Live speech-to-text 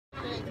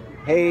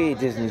Hey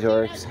Disney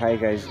Dorks, how you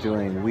guys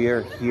doing? We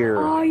are here.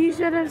 Oh, you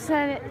should have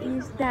said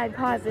it. Dad,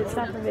 pause it.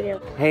 Stop the video.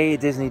 Hey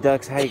Disney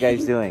Ducks, how you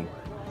guys doing?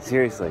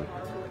 Seriously,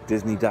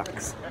 Disney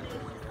Ducks.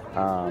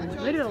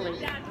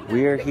 Literally.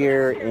 We are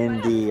here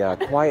in the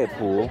quiet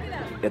pool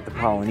at the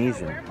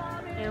Polynesian.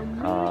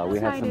 And we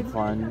had some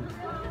fun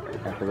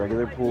at the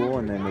regular pool,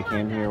 and then we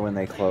came here when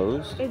they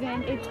closed. And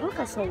then it took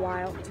us a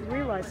while to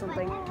realize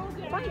something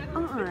quite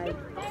odd.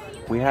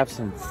 We have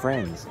some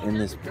friends in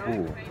this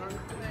pool.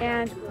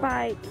 And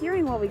by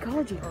hearing what we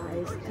called you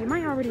guys, you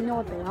might already know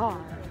what they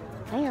are.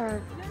 They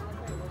are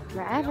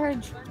your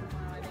average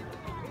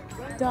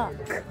duck.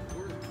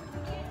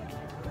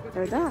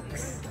 They're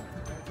ducks.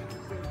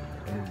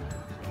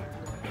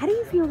 How do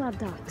you feel about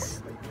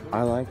ducks?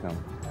 I like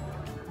them.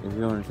 If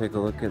you want to take a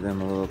look at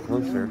them a little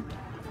closer,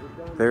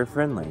 they're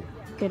friendly.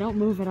 They don't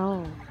move at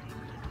all.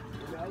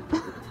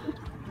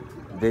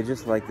 They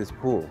just like this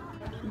pool.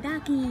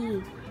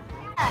 Ducky.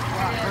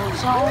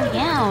 So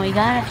yeah, we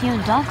got a few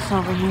ducks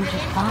over here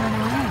just spawning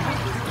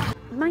around.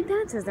 My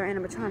dad says they're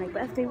animatronic,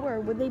 but if they were,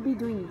 would they be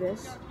doing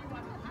this?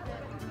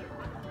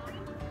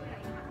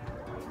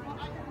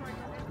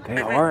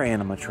 They are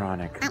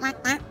animatronic.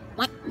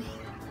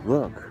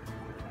 Look.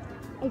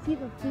 I see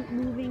the feet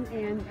moving,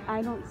 and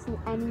I don't see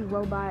any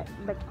robot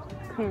but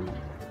him.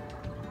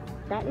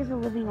 That is a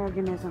living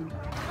organism.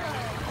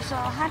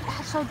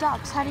 So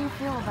ducks, how do you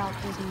feel about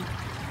Disney?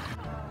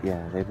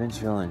 Yeah, they've been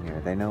chilling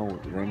here. They know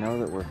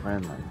that we're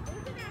friendly.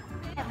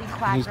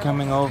 He's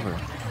coming over.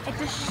 It's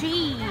a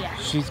she.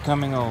 She's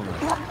coming over.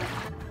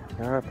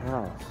 They're our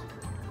pals.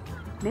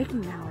 Mickey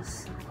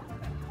Mouse,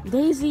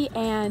 Daisy,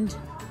 and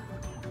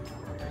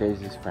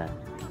Daisy's friend.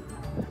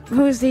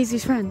 who is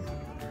Daisy's friend?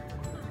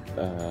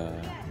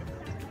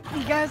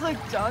 You guys like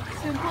duck?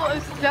 Simple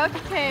as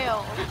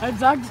DuckTales. A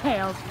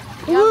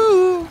DuckTales.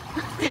 Woo!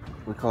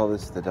 We call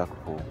this the duck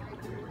pool.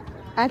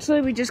 Actually,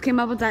 we just came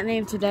up with that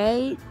name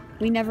today.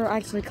 We never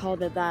actually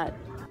called it that.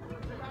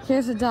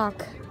 Here's a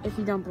duck, if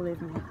you don't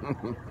believe me.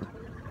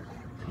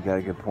 You got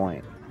a good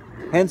point.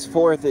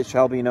 Henceforth, it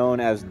shall be known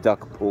as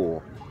Duck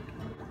Pool.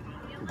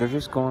 They're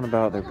just going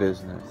about their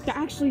business. They're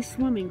actually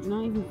swimming. They're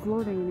not even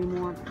floating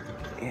anymore.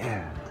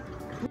 Yeah.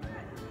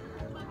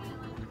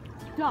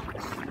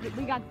 Ducks.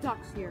 We got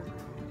ducks here.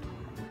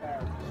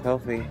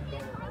 Selfie.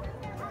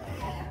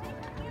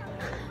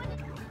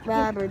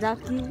 Rubber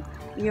ducky.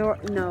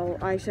 No,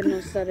 I shouldn't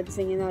have started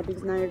singing that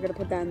because now you're gonna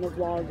put that in the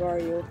vlog, are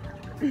you?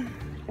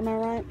 Am I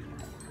right?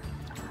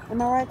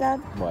 Am I right, Dad?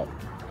 What?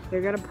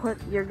 You're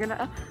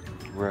gonna.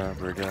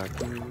 Rubber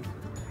ducky,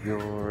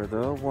 you're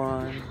the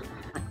one.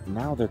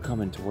 Now they're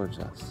coming towards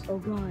us. Oh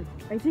God,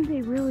 I think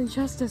they really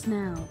trust us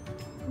now.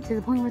 To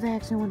the point where they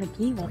actually want to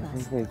be with I us.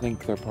 think they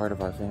think they're part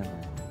of our family.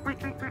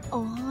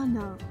 Oh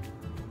no.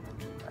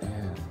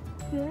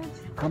 Yeah.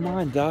 Come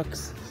on,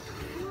 ducks.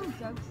 Come on,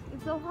 ducks.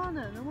 It's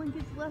Ohana. No one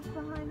gets left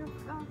behind or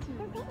forgotten.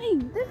 They're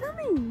coming. They're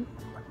coming.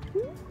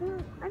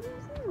 I've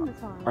never seen them this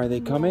far. Are they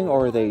coming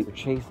or are they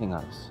chasing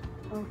us?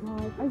 Oh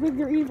God, I think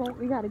they're evil.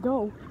 We gotta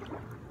go.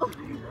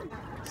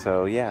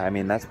 So yeah, I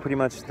mean that's pretty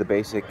much the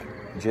basic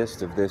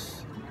gist of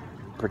this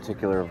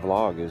particular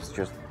vlog. Is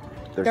just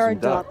there's There are some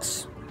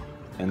ducks,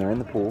 and they're in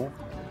the pool,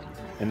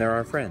 and they're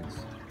our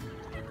friends.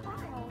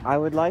 I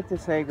would like to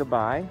say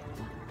goodbye.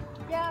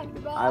 Yeah,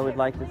 goodbye. I would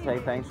like to say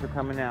thanks for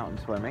coming out and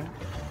swimming.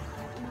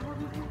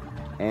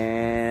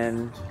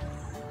 And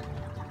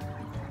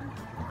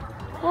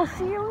We'll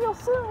see you real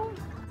soon.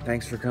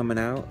 thanks for coming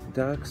out,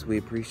 ducks. We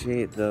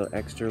appreciate the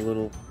extra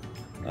little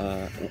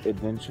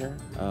adventure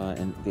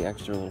and the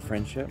extra little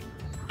friendship.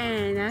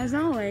 And as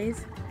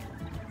always,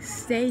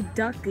 stay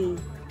ducky.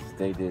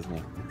 Stay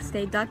Disney.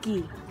 Stay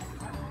ducky.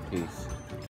 Peace.